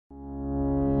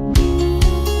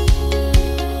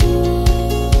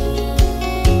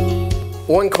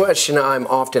One question I'm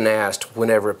often asked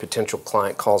whenever a potential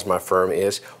client calls my firm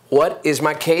is, what is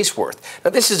my case worth? Now,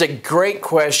 this is a great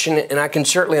question, and I can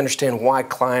certainly understand why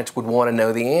clients would want to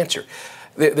know the answer.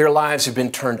 Their lives have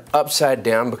been turned upside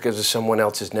down because of someone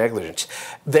else's negligence.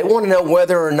 They want to know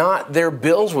whether or not their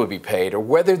bills will be paid, or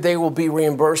whether they will be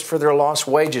reimbursed for their lost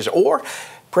wages, or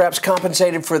perhaps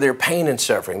compensated for their pain and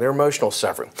suffering, their emotional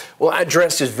suffering. Well, I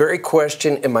addressed this very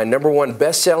question in my #1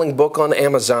 best-selling book on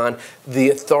Amazon, The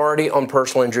Authority on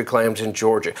Personal Injury Claims in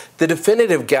Georgia, the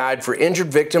definitive guide for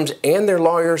injured victims and their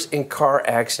lawyers in car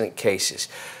accident cases.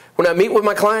 When I meet with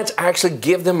my clients, I actually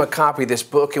give them a copy of this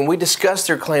book, and we discuss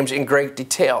their claims in great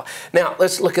detail. Now,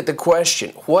 let's look at the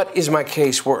question, what is my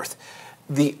case worth?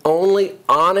 The only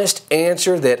honest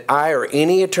answer that I or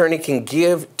any attorney can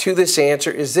give to this answer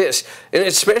is this, and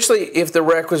especially if the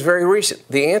wreck was very recent.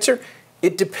 The answer,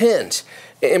 it depends.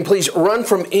 And please run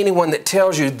from anyone that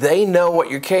tells you they know what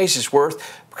your case is worth,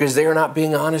 because they are not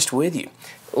being honest with you.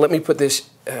 Let me put this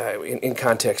in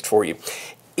context for you.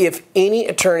 If any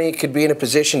attorney could be in a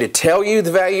position to tell you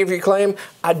the value of your claim,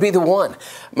 I'd be the one.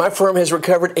 My firm has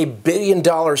recovered $1 billion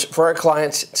for our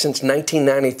clients since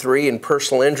 1993 in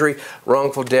personal injury,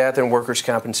 wrongful death, and workers'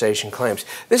 compensation claims.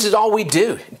 This is all we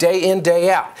do, day in,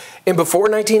 day out. And before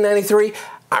 1993,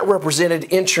 I represented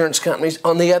insurance companies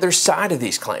on the other side of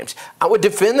these claims. I would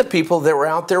defend the people that were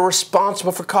out there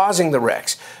responsible for causing the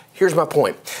wrecks. Here's my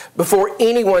point. Before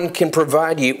anyone can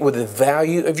provide you with the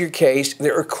value of your case,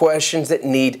 there are questions that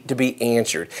need to be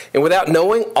answered. And without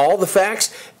knowing all the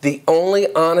facts, the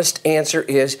only honest answer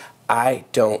is, I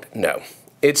don't know.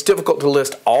 It's difficult to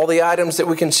list all the items that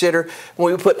we consider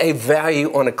when we put a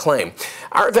value on a claim.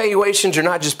 Our evaluations are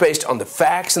not just based on the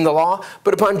facts and the law,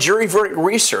 but upon jury verdict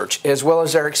research, as well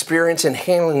as our experience in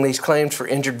handling these claims for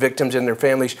injured victims and their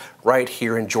families right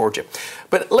here in Georgia.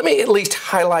 But let me at least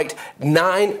highlight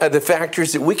 9 of the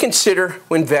factors that we consider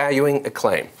when valuing a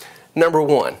claim. Number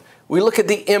 1, we look at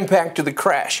the impact of the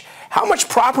crash. How much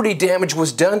property damage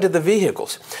was done to the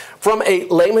vehicles? From a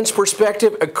layman's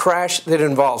perspective, a crash that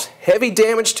involves heavy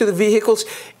damage to the vehicles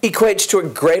equates to a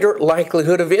greater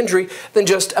likelihood of injury than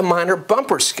just a minor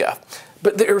bumper scuff.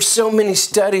 But there are so many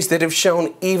studies that have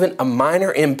shown even a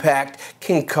minor impact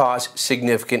can cause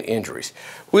significant injuries.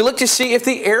 We look to see if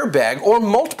the airbag or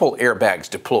multiple airbags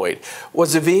deployed.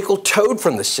 Was the vehicle towed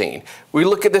from the scene? We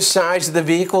look at the size of the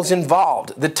vehicles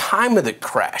involved, the time of the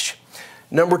crash.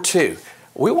 Number 2,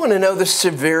 we want to know the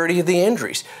severity of the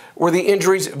injuries. Were the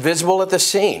injuries visible at the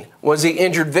scene? Was the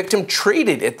injured victim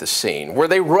treated at the scene? Were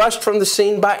they rushed from the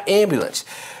scene by ambulance?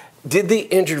 Did the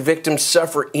injured victim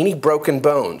suffer any broken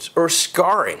bones or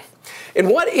scarring? And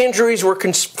what injuries were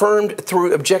confirmed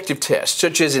through objective tests,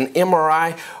 such as an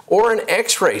MRI or an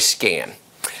X-ray scan?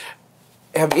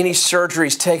 Have any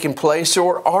surgeries taken place,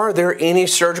 or are there any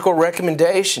surgical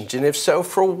recommendations? And if so,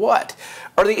 for what?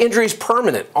 Are the injuries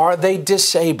permanent? Are they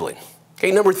disabling? Okay,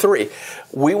 number 3,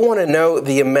 we want to know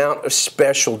the amount of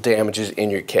special damages in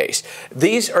your case.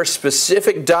 These are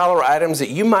specific dollar items that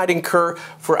you might incur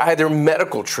for either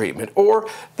medical treatment or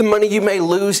the money you may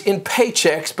lose in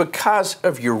paychecks because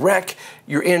of your wreck,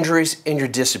 your injuries, and your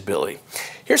disability.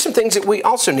 Here's some things that we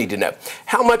also need to know.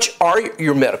 How much are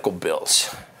your medical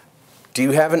bills? Do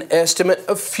you have an estimate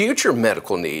of future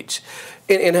medical needs?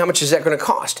 And how much is that going to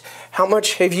cost? How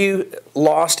much have you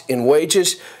lost in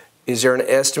wages? Is there an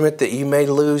estimate that you may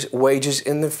lose wages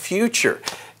in the future?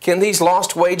 Can these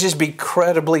lost wages be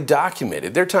credibly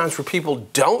documented? There are times where people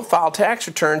don't file tax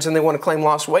returns and they want to claim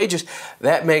lost wages.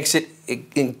 That makes it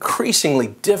increasingly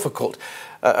difficult,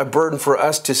 a burden for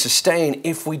us to sustain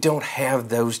if we don't have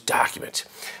those documents.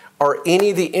 Are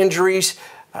any of the injuries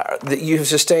that you have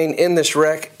sustained in this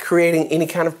wreck creating any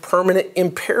kind of permanent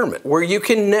impairment where you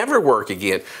can never work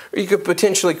again, or you could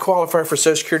potentially qualify for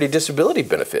Social Security disability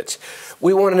benefits?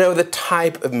 We want to know the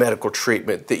type of medical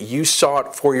treatment that you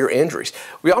sought for your injuries.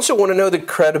 We also want to know the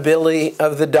credibility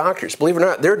of the doctors. Believe it or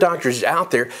not, there are doctors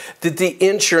out there that the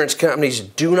insurance companies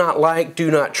do not like,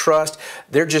 do not trust.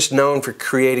 They're just known for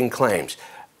creating claims.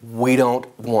 We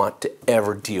don't want to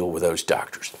ever deal with those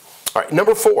doctors. All right,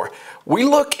 number 4, we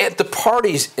look at the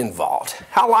parties involved.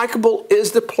 How likable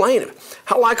is the plaintiff?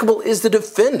 How likable is the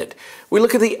defendant? We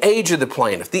look at the age of the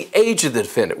plaintiff, the age of the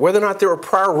defendant, whether or not there were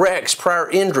prior wrecks, prior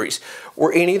injuries,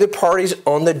 or any of the parties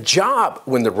on the job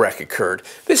when the wreck occurred.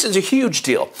 This is a huge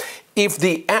deal. If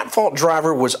the at-fault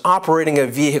driver was operating a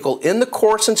vehicle in the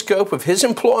course and scope of his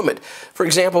employment, for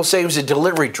example, say he was a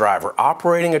delivery driver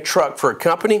operating a truck for a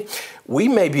company, we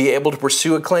may be able to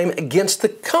pursue a claim against the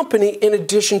company in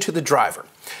addition to the driver.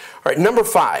 All right, number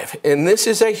 5, and this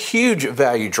is a huge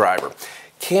value driver.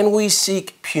 Can we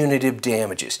seek punitive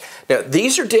damages? Now,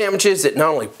 these are damages that not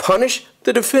only punish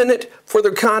the defendant for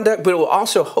their conduct, but it will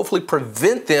also hopefully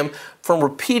prevent them from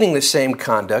repeating the same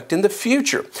conduct in the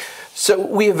future. So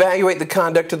we evaluate the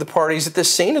conduct of the parties at the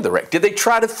scene of the wreck. Did they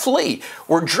try to flee?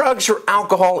 Were drugs or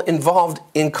alcohol involved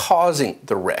in causing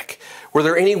the wreck? Were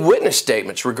there any witness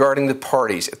statements regarding the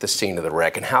parties at the scene of the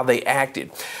wreck and how they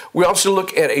acted? We also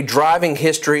look at a driving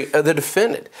history of the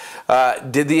defendant.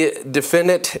 Did the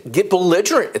defendant get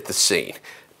belligerent at the scene?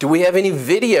 Do we have any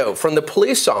video from the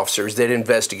police officers that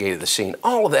investigated the scene?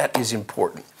 All of that is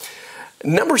important.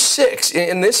 Number 6,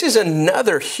 and this is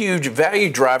another huge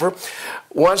value driver,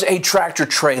 was a tractor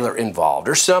trailer involved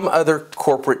or some other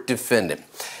corporate defendant?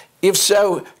 If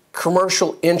so,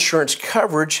 commercial insurance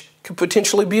coverage could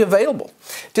potentially be available.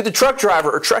 Did the truck driver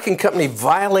or trucking company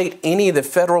violate any of the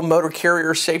federal motor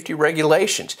carrier safety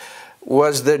regulations?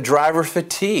 Was the driver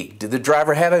fatigued? Did the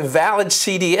driver have a valid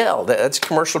CDL? That's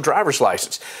commercial driver's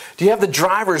license. Do you have the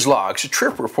driver's logs or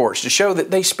trip reports to show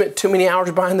that they spent too many hours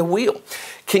behind the wheel?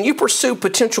 Can you pursue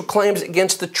potential claims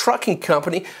against the trucking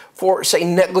company for, say,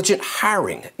 negligent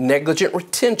hiring, negligent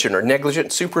retention, or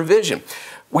negligent supervision?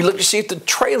 We look to see if the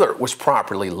trailer was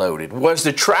properly loaded. Was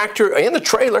the tractor and the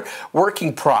trailer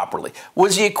working properly?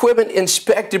 Was the equipment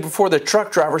inspected before the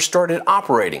truck driver started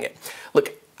operating it?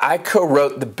 Look, I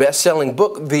co-wrote the best-selling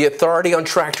book, The Authority on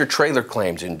Tractor-Trailer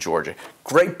Claims in Georgia.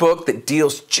 Great book that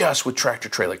deals just with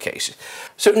tractor-trailer cases.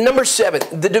 So number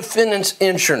 7, the defendant's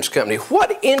insurance company.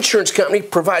 What insurance company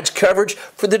provides coverage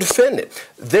for the defendant?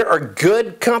 There are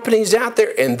good companies out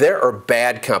there and there are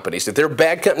bad companies. If there are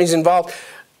bad companies involved,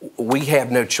 we have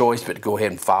no choice but to go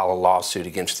ahead and file a lawsuit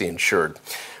against the insured.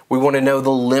 We want to know the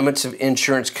limits of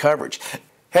insurance coverage.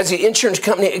 Has the insurance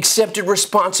company accepted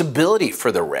responsibility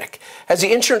for the wreck? Has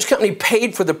the insurance company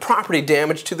paid for the property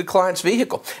damage to the client's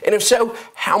vehicle? And if so,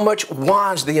 how much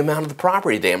was the amount of the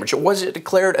property damage, or was it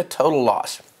declared a total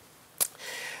loss?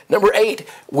 Number 8,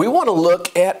 we want to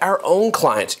look at our own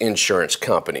client's insurance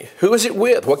company. Who is it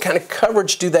with? What kind of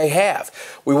coverage do they have?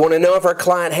 We want to know if our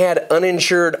client had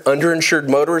uninsured, underinsured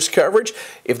motorist coverage,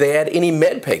 if they had any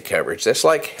MedPay coverage. That's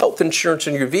like health insurance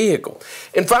in your vehicle.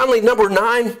 And finally, number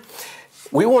 9,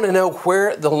 we want to know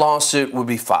where the lawsuit would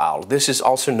be filed. This is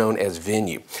also known as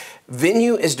venue.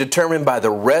 Venue is determined by the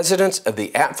residence of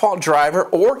the at-fault driver,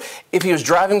 or if he was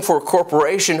driving for a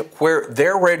corporation, where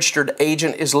their registered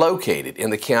agent is located in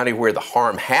the county where the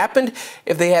harm happened,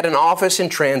 if they had an office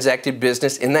and transacted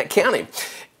business in that county.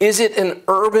 Is it an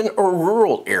urban or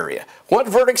rural area? What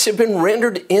verdicts have been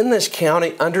rendered in this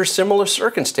county under similar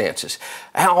circumstances?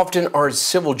 How often are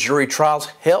civil jury trials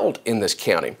held in this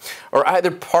county? Are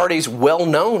either parties well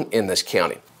known in this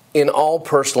county? In all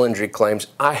personal injury claims,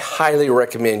 I highly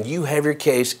recommend you have your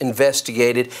case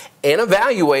investigated and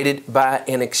evaluated by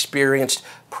an experienced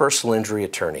personal injury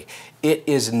attorney. It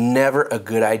is never a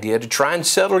good idea to try and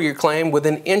settle your claim with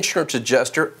an insurance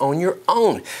adjuster on your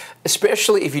own,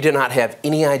 especially if you do not have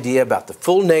any idea about the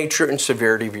full nature and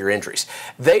severity of your injuries.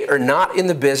 They are not in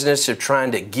the business of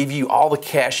trying to give you all the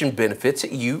cash and benefits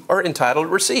that you are entitled to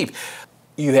receive.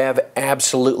 You have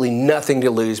absolutely nothing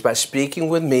to lose by speaking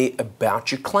with me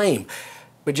about your claim.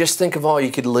 But just think of all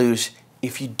you could lose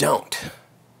if you don't.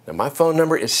 Now, my phone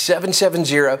number is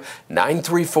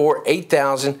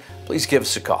 770-934-8000. Please give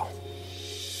us a call.